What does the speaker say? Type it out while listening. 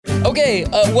Okay,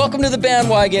 welcome to the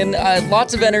bandwagon.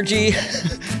 Lots of energy,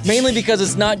 mainly because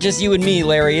it's not just you and me,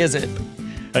 Larry, is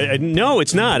it? No,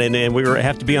 it's not, and we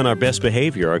have to be on our best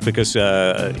behavior because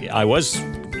I was,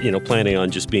 planning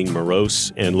on just being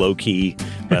morose and low key,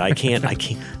 but I can't.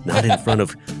 Not in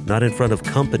front of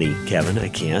company, Kevin. I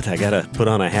can't. I gotta put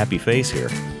on a happy face here.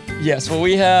 Yes, well,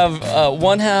 we have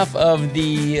one half of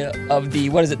the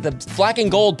what is it? The Black and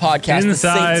Gold podcast.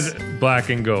 Inside Black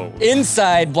and Gold.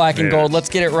 Inside Black and Gold. Let's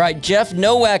get it right. Jeff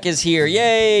Nowak is here.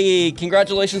 Yay!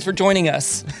 Congratulations for joining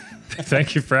us.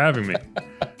 Thank you for having me.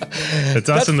 It's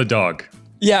us and the dog.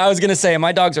 Yeah, I was gonna say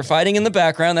my dogs are fighting in the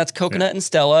background. That's Coconut and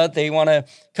Stella. They want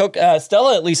to.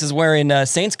 Stella at least is wearing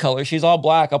Saints colors. She's all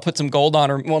black. I'll put some gold on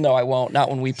her. Well, no, I won't. Not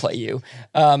when we play you.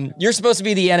 You're supposed to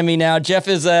be the enemy now. Jeff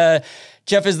is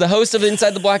the host of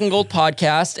Inside the Black and Gold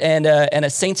podcast and a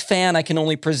Saints fan, I can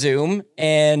only presume.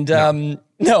 And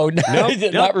no,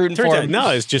 not rooting for him. No,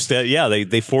 it's just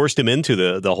they forced him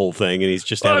into the whole thing, and he's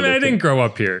just. I didn't grow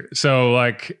up here, so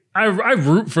I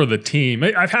root for the team.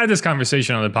 I've had this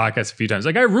conversation on the podcast a few times.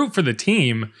 I root for the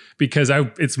team because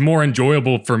it's more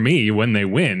enjoyable for me when they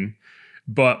win.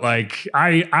 But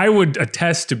I would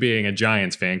attest to being a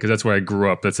Giants fan because that's where I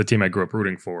grew up. That's the team I grew up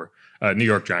rooting for. New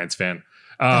York Giants fan.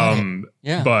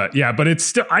 But it's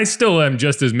still, I still am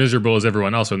just as miserable as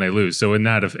everyone else when they lose. So in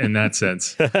that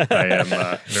sense, I am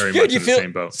very much in the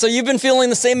same boat. So you've been feeling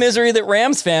the same misery that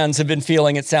Rams fans have been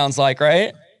feeling, it sounds like,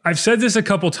 right? I've said this a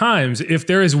couple times. If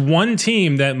there is one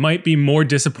team that might be more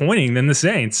disappointing than the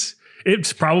Saints,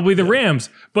 it's probably the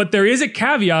Rams. But there is a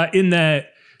caveat in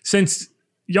that since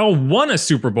y'all won a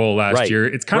Super Bowl last year,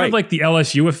 it's kind of like the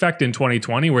LSU effect in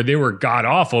 2020 where they were god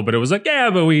awful, but it was like,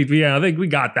 but I think we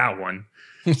got that one.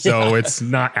 So it's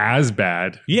not as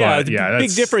bad. Yeah, the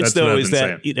big difference though is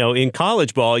that in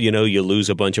college ball, you lose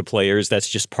a bunch of players. That's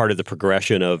just part of the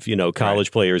progression of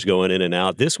college players going in and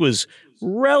out. This was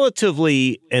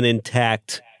relatively an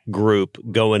intact group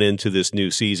going into this new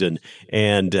season,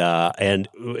 and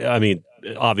I mean,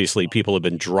 obviously people have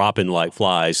been dropping like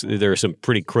flies. There are some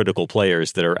pretty critical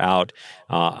players that are out.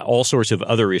 All sorts of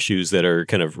other issues that are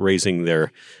kind of raising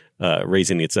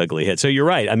its ugly head. So you're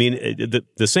right. I mean,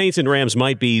 the Saints and Rams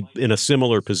might be in a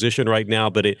similar position right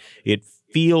now, but it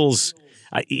feels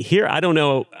here. I don't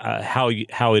know how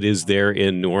it is there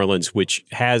in New Orleans, which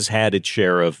has had its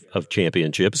share of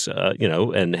championships,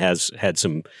 and has had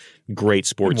some great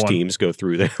sports teams go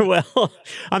through there. Well,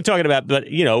 I'm talking about, but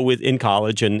in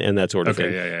college and that sort of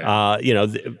thing.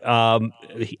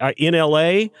 In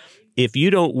LA. If you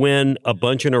don't win a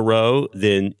bunch in a row,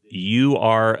 then you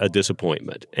are a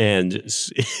disappointment, and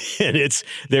it's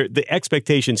the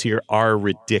expectations here are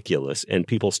ridiculous, and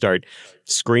people start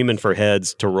screaming for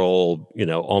heads to roll,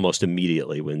 almost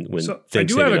immediately when so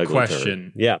things. I do have a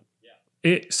question. Yeah.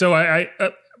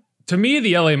 To me,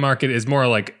 the LA market is more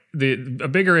like a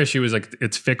bigger issue is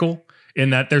it's fickle in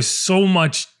that there's so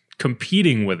much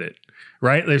competing with it,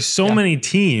 right? There's so many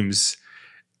teams.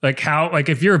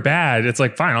 If you're bad, it's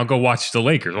fine, I'll go watch the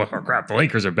Lakers. Oh, crap, the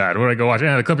Lakers are bad. What do I go watch?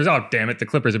 The Clippers. Oh, damn it, the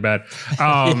Clippers are bad.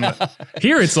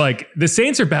 Here, it's the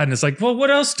Saints are bad, and it's well, what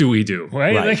else do we do?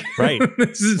 Right.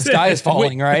 The sky is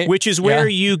falling, right? Which is where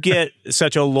you get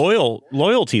such a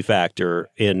loyalty factor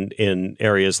in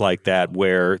areas like that,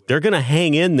 where they're going to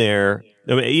hang in there.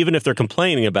 I mean, even if they're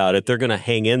complaining about it, they're going to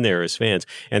hang in there as fans.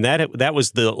 And that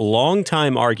was the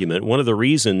long-time argument. One of the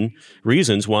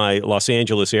reasons why Los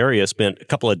Angeles area spent a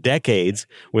couple of decades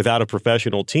without a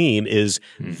professional team is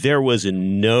there was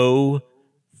no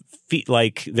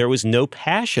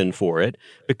passion for it,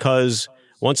 because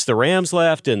once the Rams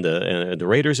left and the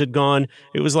Raiders had gone,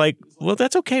 it was well,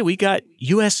 that's okay. We got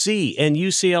USC and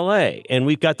UCLA, and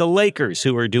we've got the Lakers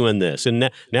who are doing this. And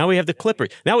now we have the Clippers.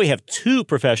 Now we have two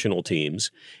professional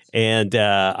teams. And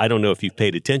I don't know if you've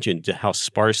paid attention to how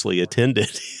sparsely attended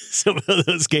some of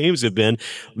those games have been.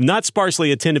 Not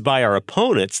sparsely attended by our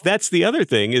opponents. That's the other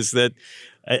thing, is that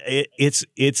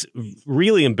it's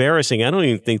really embarrassing. I don't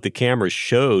even think the cameras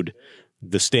showed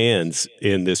the stands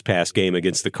in this past game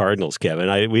against the Cardinals,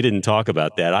 Kevin. We didn't talk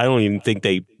about that. I don't even think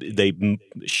they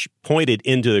pointed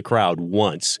into the crowd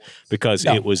once, because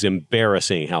it was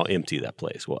embarrassing how empty that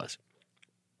place was.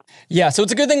 Yeah, so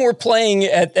it's a good thing we're playing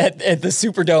at the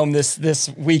Superdome this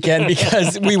weekend,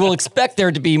 because we will expect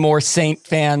there to be more Saint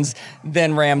fans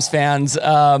than Rams fans.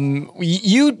 Have you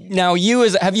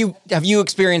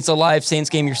experienced a live Saints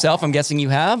game yourself? I'm guessing you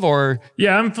have, or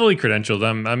yeah, I'm fully credentialed.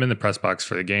 I'm in the press box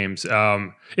for the games.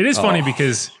 It is funny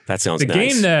because that sounds the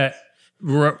nice. Game that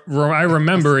I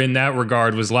remember in that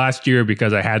regard was last year,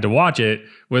 because I had to watch it,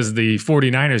 was the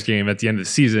 49ers game at the end of the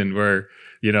season where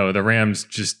the Rams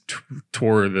just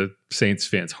tore the Saints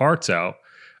fans' hearts out.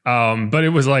 But it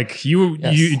was like you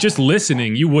just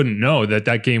listening, you wouldn't know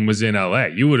that game was in LA.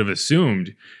 You would have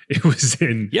assumed it was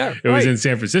in was in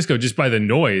San Francisco just by the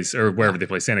noise, or wherever they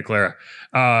play, Santa Clara,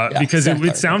 because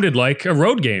it sounded like a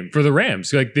road game for the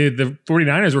Rams. Like the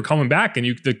 49ers were coming back,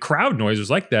 and the crowd noise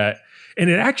was like that. And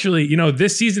it actually,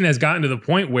 this season has gotten to the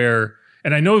point where,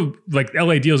 and I know like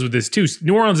LA deals with this too.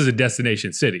 New Orleans is a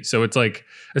destination city. So it's like,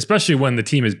 especially when the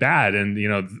team is bad, and,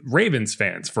 Ravens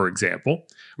fans, for example,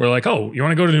 were like, oh, you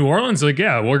want to go to New Orleans? Like,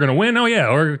 yeah, we're going to win. Oh yeah.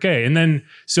 Okay. And then,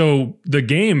 so the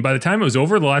game, by the time it was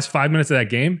over, the last 5 minutes of that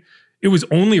game, it was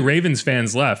only Ravens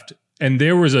fans left. And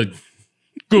there was a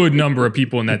good number of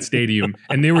people in that stadium,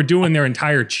 and they were doing their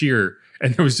entire cheer,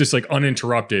 and it was just like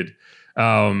uninterrupted.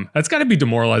 That's got to be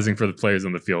demoralizing for the players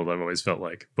on the field, I've always felt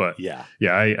like. But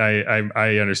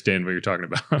I understand what you're talking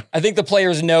about. I think the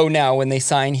players know now when they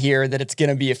sign here that it's going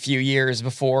to be a few years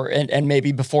before, and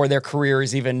maybe before their career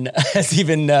has even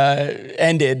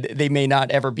ended, they may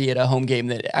not ever be at a home game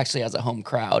that actually has a home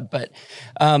crowd. But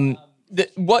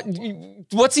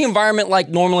what's the environment like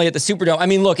normally at the Superdome? I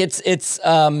mean, look, it's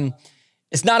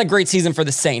not a great season for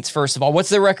the Saints, first of all. What's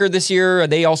their record this year? Are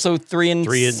they also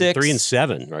 3-6?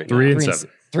 3-7 right now. 3-7.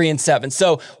 3-7.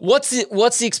 So what's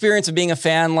the experience of being a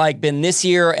fan like been this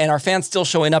year? And are fans still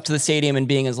showing up to the stadium and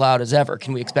being as loud as ever?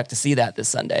 Can we expect to see that this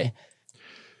Sunday?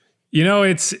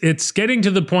 It's getting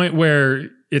to the point where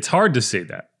it's hard to say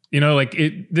that.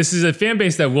 This is a fan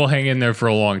base that will hang in there for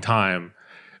a long time,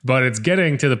 but it's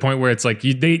getting to the point where it's like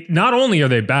they not only are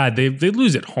they bad, they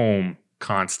lose at home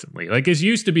constantly. Like, it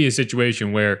used to be a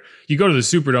situation where you go to the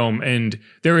Superdome and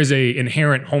there is a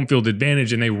inherent home field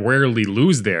advantage, and they rarely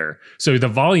lose there. So the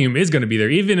volume is going to be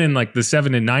there. Even in like the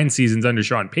 7 and 9 seasons under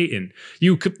Sean Payton,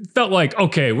 you felt like,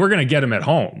 okay, we're going to get them at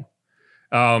home.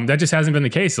 That just hasn't been the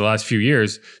case the last few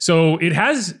years. So it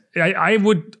has, I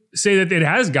would say that it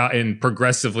has gotten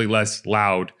progressively less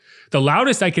loud. The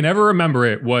loudest I can ever remember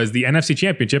it was the NFC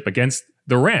Championship against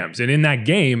the Rams. And in that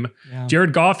game,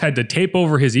 Jared Goff had to tape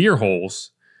over his ear holes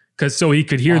so he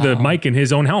could hear the mic in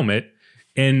his own helmet.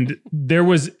 And there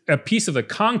was a piece of the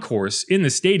concourse in the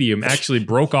stadium actually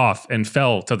broke off and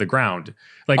fell to the ground.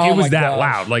 Like, it was that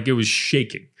loud, like it was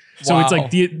shaking. So it's like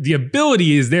the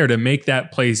ability is there to make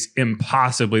that place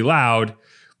impossibly loud.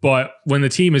 But when the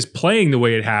team is playing the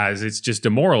way it has, it's just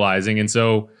demoralizing. And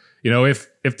so,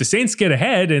 if the Saints get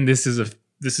ahead, and this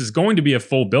is going to be a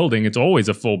full building, it's always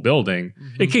a full building,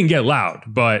 it can get loud,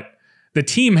 but the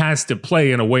team has to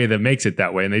play in a way that makes it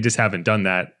that way. And they just haven't done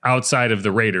that outside of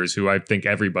the Raiders, who I think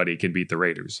everybody can beat the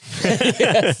Raiders.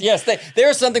 yes.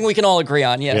 There's something we can all agree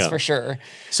on. Yes, for sure.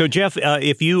 So Jeff,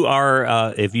 if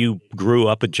you grew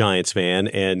up a Giants fan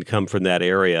and come from that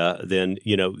area, then,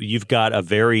 you've got a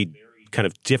very kind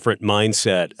of different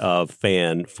mindset of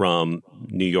fan from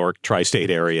New York tri-state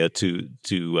area to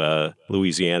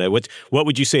Louisiana. What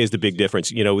would you say is the big difference?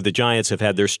 The Giants have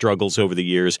had their struggles over the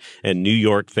years, and New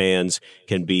York fans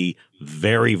can be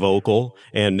very vocal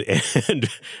and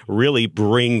really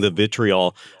bring the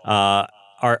vitriol. Are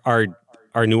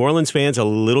New Orleans fans a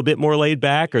little bit more laid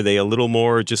back? Are they a little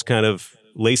more just kind of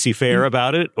laissez-faire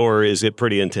about it, or is it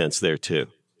pretty intense there too?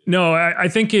 No, I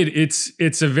think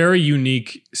it's a very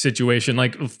unique situation.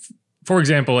 Like, for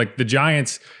example, like the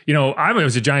Giants, I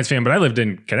was a Giants fan, but I lived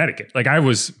in Connecticut. Like, I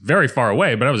was very far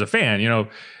away, but I was a fan,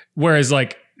 whereas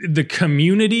like the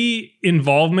community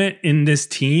involvement in this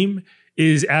team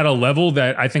is at a level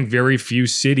that I think very few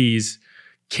cities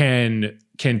can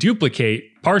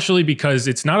duplicate, partially because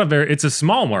it's a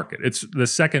small market. It's the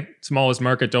second smallest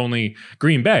market to only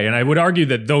Green Bay. And I would argue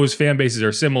that those fan bases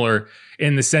are similar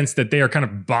in the sense that they are kind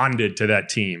of bonded to that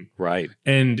team. Right.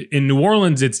 And in New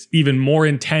Orleans, it's even more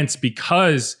intense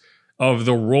because of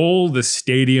the role the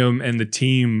stadium and the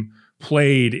team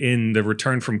played in the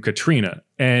return from Katrina,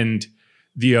 and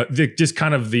the just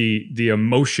kind of the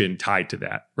emotion tied to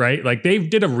that, right? Like, they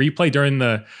did a replay during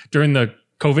the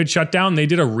COVID shutdown. They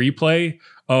did a replay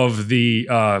of the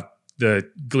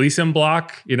Gleason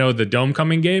block, the dome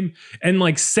coming game, and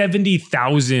like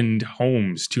 70,000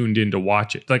 homes tuned in to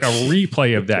watch it, like a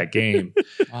replay of that game.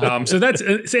 So that's,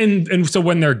 and so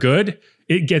when they're good,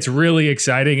 it gets really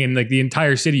exciting, and like the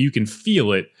entire city, you can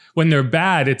feel it. When they're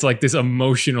bad, it's like this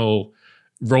emotional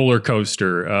roller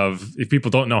coaster of, if people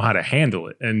don't know how to handle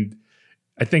it. And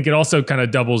I think it also kind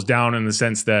of doubles down in the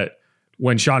sense that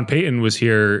when Sean Payton was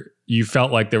here, you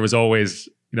felt like there was always,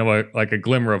 like a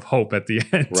glimmer of hope at the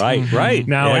end. Right.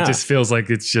 Now it just feels like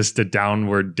it's just a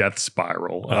downward death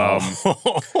spiral. But,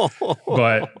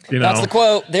 That's the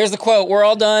quote. There's the quote. We're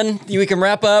all done. We can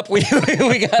wrap up. We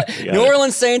got New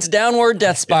Orleans Saints downward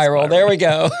death spiral. There we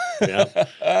go. Yeah.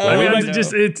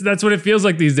 That's what it feels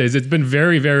like these days. It's been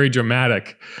very, very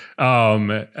dramatic.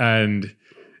 And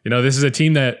this is a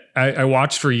team that I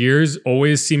watched for years,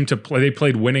 always seemed to play. They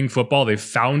played winning football. They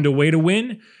found a way to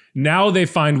win. Now they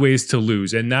find ways to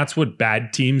lose. And that's what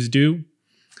bad teams do.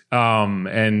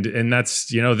 And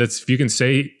that's, if you can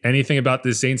say anything about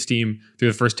this Saints team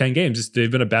through the first 10 games,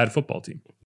 they've been a bad football team.